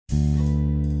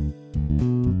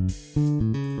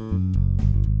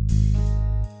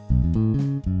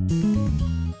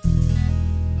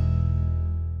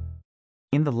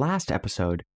In the last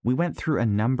episode, we went through a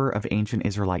number of ancient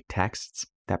Israelite texts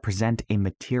that present a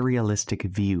materialistic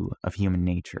view of human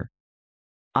nature.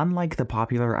 Unlike the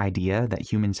popular idea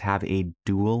that humans have a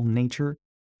dual nature,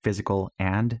 physical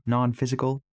and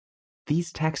non-physical,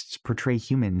 these texts portray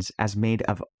humans as made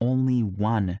of only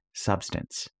one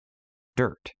substance: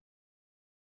 dirt.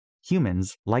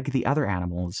 Humans, like the other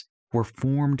animals, were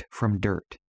formed from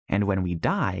dirt, and when we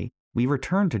die, we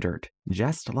return to dirt,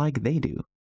 just like they do.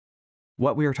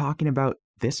 What we are talking about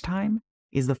this time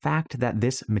is the fact that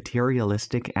this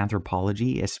materialistic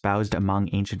anthropology espoused among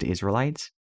ancient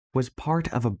Israelites was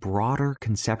part of a broader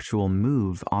conceptual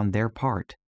move on their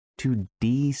part to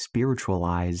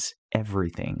despiritualize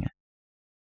everything.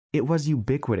 It was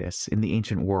ubiquitous in the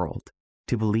ancient world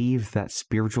to believe that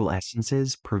spiritual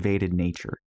essences pervaded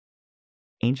nature.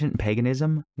 Ancient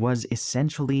paganism was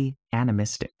essentially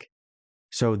animistic,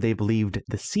 so they believed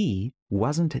the sea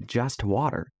wasn't just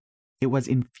water. It was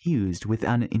infused with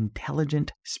an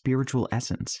intelligent spiritual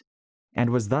essence,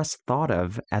 and was thus thought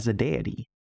of as a deity.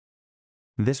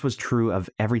 This was true of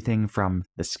everything from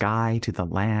the sky to the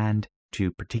land,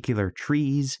 to particular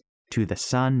trees, to the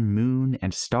sun, moon,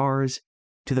 and stars,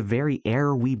 to the very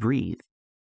air we breathe.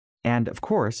 And of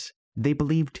course, they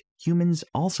believed humans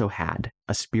also had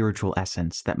a spiritual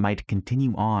essence that might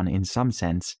continue on in some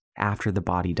sense after the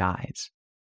body dies.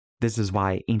 This is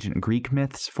why ancient Greek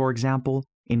myths, for example,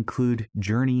 include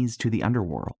journeys to the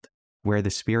underworld, where the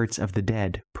spirits of the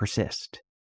dead persist.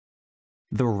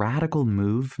 The radical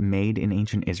move made in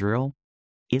ancient Israel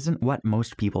isn't what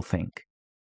most people think.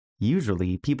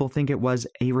 Usually, people think it was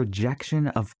a rejection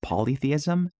of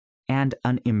polytheism and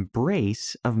an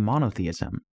embrace of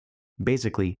monotheism,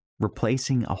 basically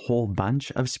replacing a whole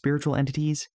bunch of spiritual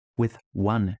entities with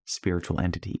one spiritual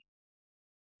entity.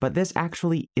 But this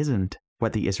actually isn't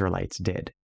what the Israelites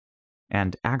did.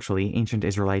 And actually, ancient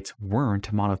Israelites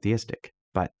weren't monotheistic,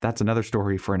 but that's another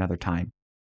story for another time.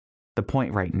 The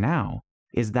point right now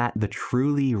is that the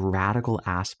truly radical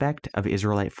aspect of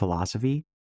Israelite philosophy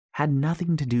had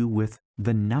nothing to do with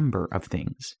the number of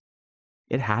things.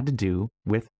 It had to do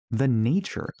with the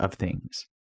nature of things.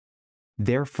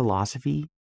 Their philosophy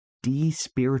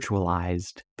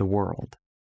despiritualized the world.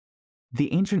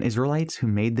 The ancient Israelites who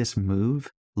made this move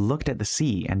looked at the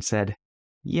sea and said,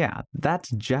 "Yeah, that's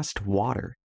just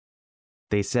water."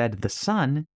 They said the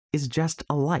sun is just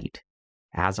a light,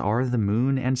 as are the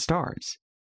moon and stars.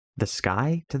 The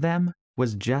sky, to them,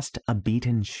 was just a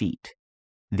beaten sheet.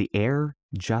 The air,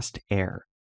 just air.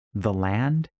 The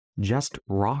land, just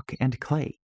rock and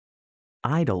clay.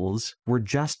 Idols were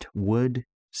just wood,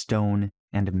 stone,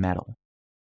 and metal.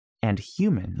 And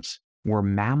humans were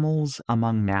mammals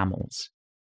among mammals,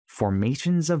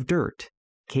 formations of dirt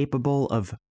capable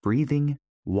of breathing,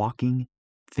 walking,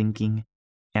 thinking,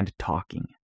 and talking.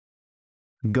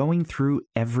 Going through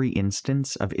every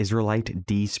instance of Israelite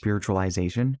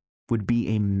despiritualization would be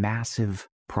a massive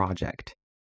project.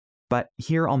 But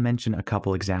here I'll mention a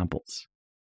couple examples.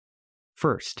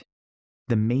 First,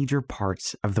 the major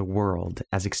parts of the world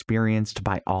as experienced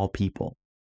by all people: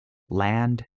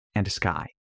 land and sky.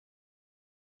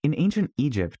 In ancient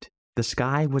Egypt, the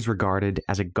sky was regarded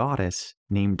as a goddess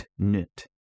named Nut.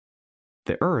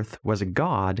 The earth was a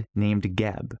god named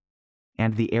Geb,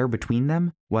 and the air between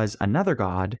them was another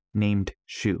god named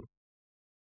Shu.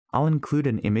 I'll include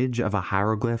an image of a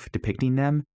hieroglyph depicting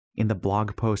them in the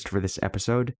blog post for this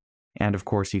episode, and of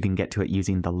course you can get to it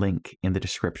using the link in the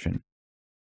description.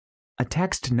 A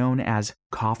text known as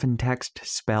Coffin text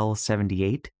spell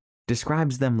 78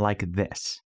 describes them like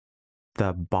this.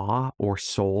 The Ba or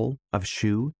soul of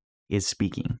Shu is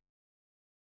speaking.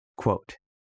 Quote,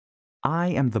 "I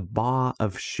am the Ba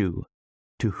of Shu,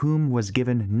 to whom was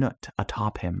given Nut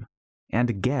atop him,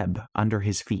 and Geb under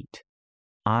his feet.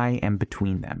 I am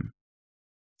between them."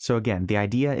 So again, the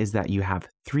idea is that you have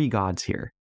three gods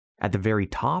here. At the very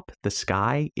top, the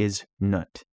sky is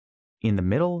Nut. In the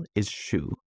middle is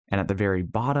Shu, and at the very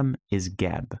bottom is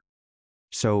Geb.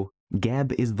 So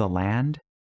Geb is the land,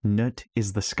 Nut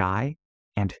is the sky,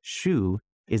 and Shu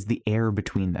is the air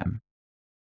between them.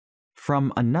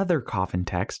 From another Coffin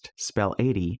text, spell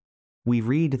 80, we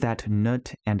read that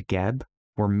Nut and Geb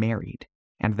were married,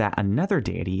 and that another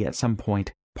deity at some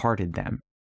point parted them.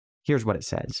 Here's what it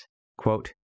says,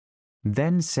 quote,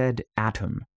 "Then said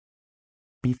Atum,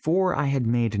 before I had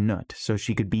made Nut so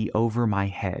she could be over my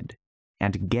head,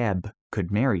 and Geb could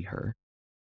marry her."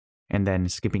 And then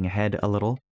skipping ahead a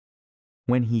little,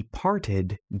 "when he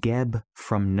parted Geb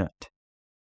from Nut."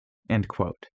 End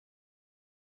quote.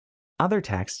 Other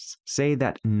texts say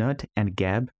that Nut and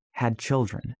Geb had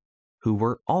children, who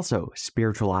were also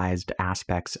spiritualized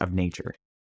aspects of nature.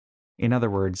 In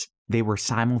other words, they were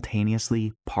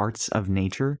simultaneously parts of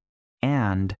nature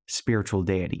and spiritual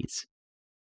deities.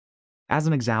 As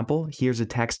an example, here's a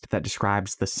text that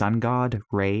describes the sun god,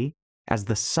 Re, as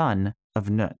the son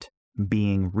of Nut,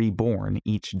 being reborn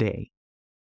each day.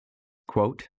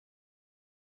 Quote,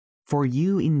 "For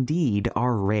you indeed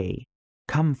are Re,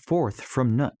 come forth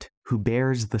from Nut, who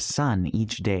bears the sun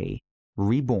each day,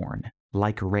 reborn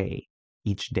like Re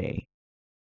each day."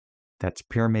 That's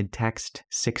Pyramid Text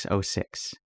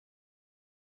 606.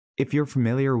 If you're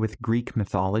familiar with Greek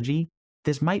mythology,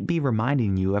 this might be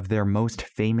reminding you of their most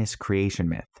famous creation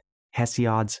myth,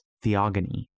 Hesiod's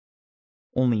Theogony.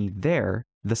 Only there,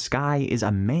 the sky is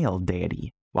a male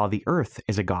deity, while the earth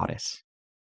is a goddess.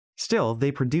 Still,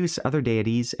 they produce other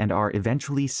deities and are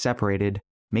eventually separated,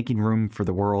 making room for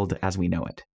the world as we know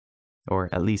it.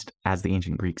 Or at least as the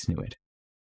ancient Greeks knew it.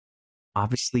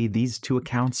 Obviously, these two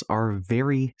accounts are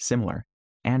very similar,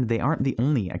 and they aren't the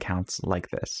only accounts like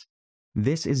this.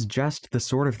 This is just the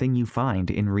sort of thing you find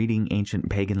in reading ancient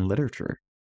pagan literature.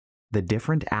 The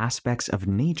different aspects of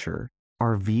nature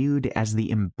are viewed as the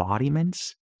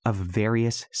embodiments of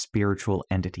various spiritual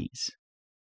entities.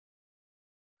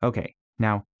 Okay,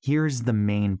 now here's the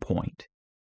main point.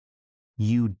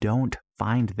 You don't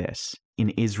find this in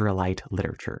Israelite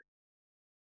literature.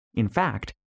 In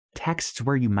fact, texts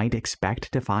where you might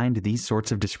expect to find these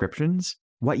sorts of descriptions,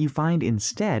 what you find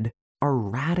instead are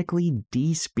radically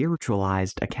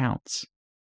despiritualized accounts.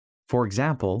 For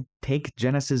example, take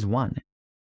Genesis 1.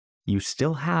 You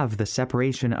still have the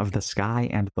separation of the sky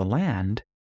and the land,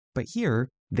 but here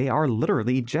they are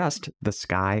literally just the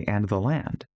sky and the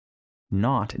land,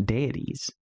 not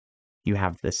deities. You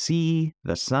have the sea,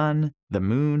 the sun, the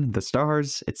moon, the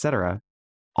stars, etc.,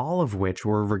 all of which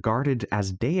were regarded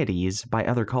as deities by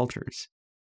other cultures.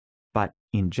 But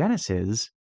in Genesis,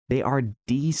 they are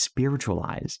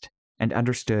despiritualized and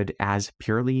understood as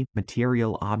purely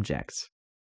material objects.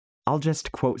 I'll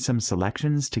just quote some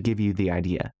selections to give you the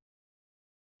idea.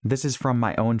 This is from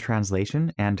my own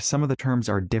translation, and some of the terms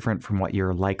are different from what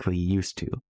you're likely used to.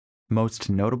 Most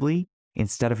notably,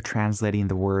 instead of translating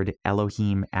the word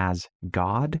Elohim as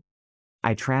God,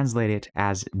 I translate it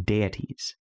as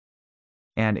deities.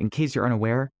 And in case you're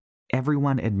unaware,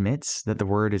 everyone admits that the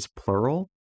word is plural.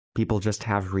 People just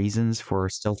have reasons for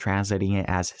still translating it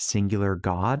as singular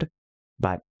God,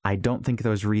 but I don't think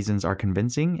those reasons are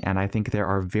convincing, and I think there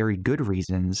are very good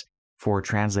reasons for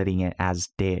translating it as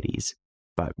deities,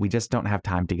 but we just don't have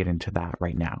time to get into that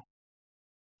right now.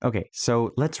 Okay,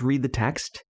 so let's read the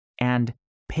text and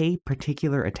pay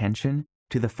particular attention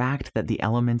to the fact that the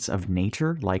elements of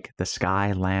nature, like the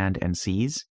sky, land, and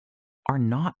seas, are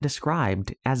not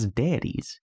described as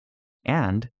deities,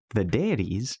 and the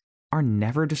deities are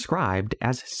never described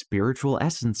as spiritual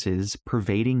essences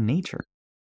pervading nature.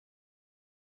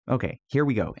 Okay, here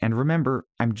we go, and remember,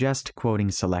 I'm just quoting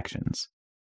selections.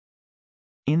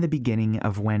 In the beginning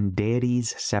of when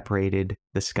deities separated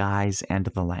the skies and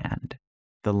the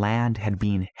land had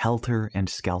been helter and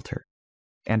skelter,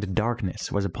 and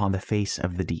darkness was upon the face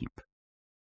of the deep.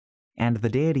 And the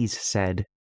deities said,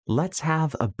 "Let's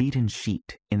have a beaten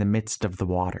sheet in the midst of the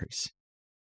waters."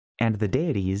 And the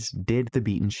deities did the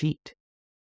beaten sheet.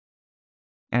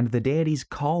 And the deities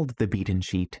called the beaten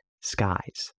sheet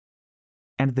skies.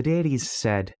 And the deities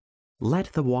said,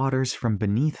 "Let the waters from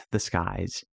beneath the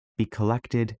skies be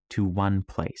collected to one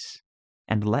place,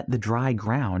 and let the dry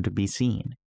ground be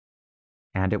seen."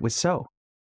 And it was so.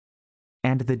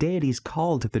 And the deities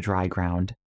called the dry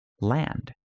ground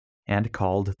land, and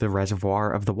called the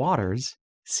reservoir of the waters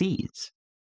seas.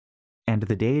 And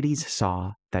the deities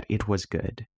saw that it was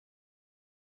good.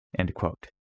 End quote.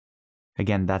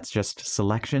 Again, that's just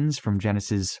selections from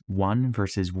Genesis 1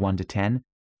 verses 1 to 10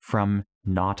 from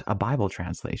Not a Bible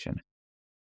Translation.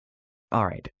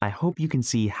 Alright, I hope you can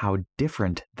see how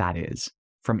different that is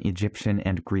from Egyptian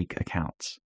and Greek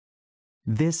accounts.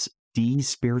 This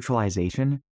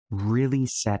despiritualization really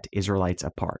set Israelites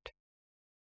apart.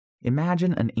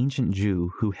 Imagine an ancient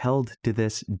Jew who held to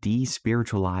this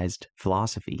despiritualized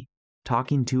philosophy,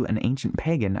 talking to an ancient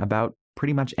pagan about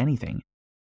pretty much anything.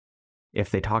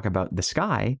 If they talk about the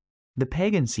sky, the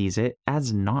pagan sees it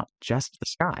as not just the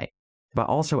sky, but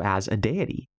also as a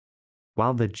deity,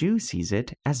 while the Jew sees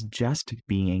it as just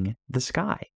being the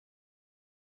sky.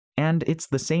 And it's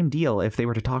the same deal if they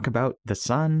were to talk about the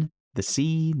sun, the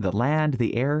sea, the land,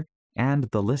 the air, and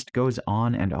the list goes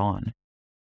on and on.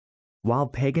 While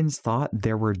pagans thought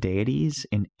there were deities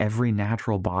in every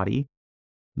natural body,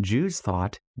 Jews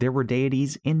thought there were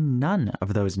deities in none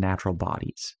of those natural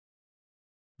bodies.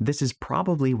 This is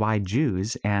probably why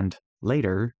Jews, and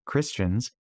later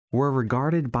Christians, were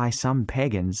regarded by some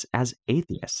pagans as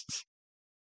atheists,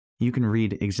 You can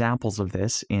read examples of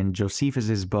this in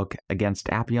Josephus's book Against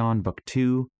Apion, Book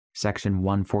 2, Section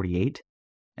 148,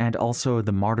 and also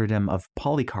The Martyrdom of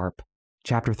Polycarp,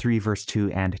 Chapter 3, Verse 2,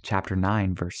 and Chapter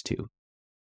 9, Verse 2.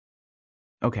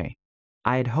 Okay,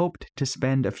 I had hoped to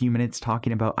spend a few minutes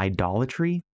talking about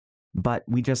idolatry, but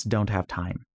we just don't have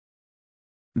time.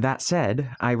 That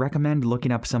said, I recommend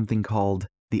looking up something called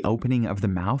the opening of the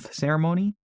mouth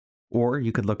ceremony, or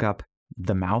you could look up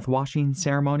the mouth-washing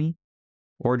ceremony,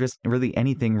 or just really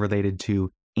anything related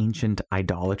to ancient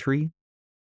idolatry,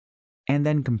 and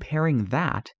then comparing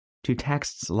that to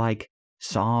texts like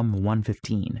Psalm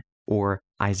 115 or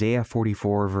Isaiah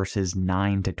 44 verses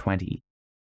 9 to 20.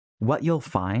 What you'll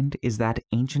find is that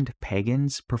ancient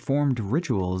pagans performed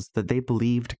rituals that they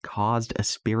believed caused a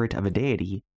spirit of a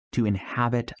deity to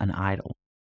inhabit an idol.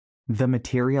 The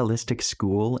materialistic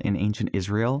school in ancient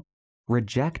Israel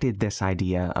rejected this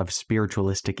idea of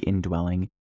spiritualistic indwelling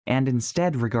and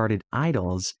instead regarded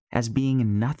idols as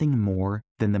being nothing more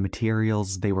than the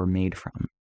materials they were made from.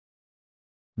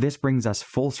 This brings us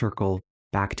full circle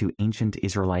back to ancient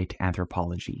Israelite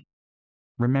anthropology.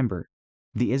 Remember,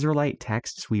 the Israelite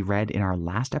texts we read in our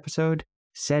last episode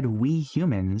said we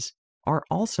humans are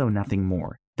also nothing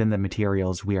more than the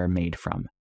materials we are made from,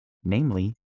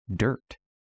 namely dirt.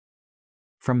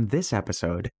 From this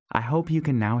episode, I hope you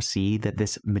can now see that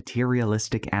this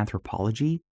materialistic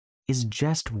anthropology is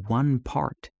just one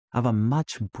part of a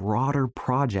much broader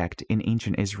project in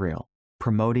ancient Israel,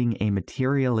 promoting a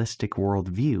materialistic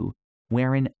worldview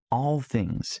wherein all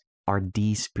things are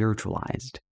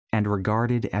despiritualized and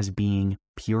regarded as being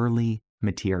purely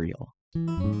material.